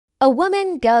A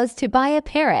woman goes to buy a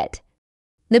parrot.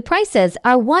 The prices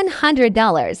are $100,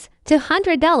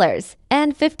 $200,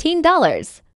 and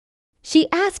 $15.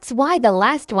 She asks why the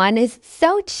last one is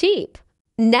so cheap.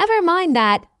 Never mind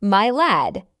that, my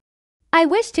lad. I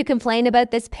wish to complain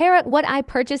about this parrot what I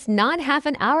purchased not half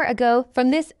an hour ago from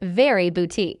this very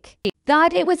boutique.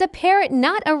 Thought it was a parrot,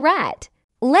 not a rat.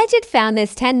 Legend found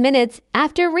this 10 minutes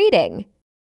after reading.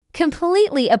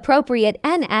 Completely appropriate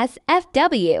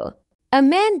NSFW. A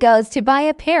man goes to buy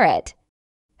a parrot.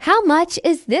 How much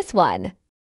is this one?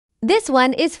 This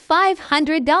one is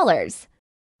 $500.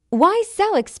 Why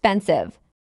so expensive?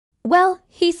 Well,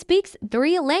 he speaks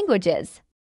 3 languages.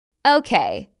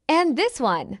 Okay, and this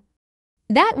one?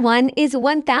 That one is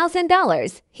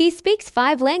 $1,000. He speaks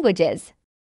 5 languages.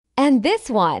 And this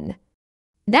one?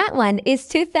 That one is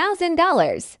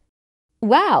 $2,000.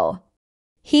 Wow!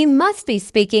 He must be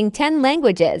speaking 10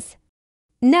 languages.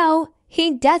 No,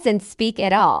 he doesn't speak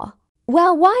at all.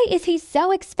 Well, why is he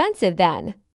so expensive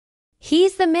then?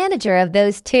 He's the manager of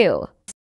those 2.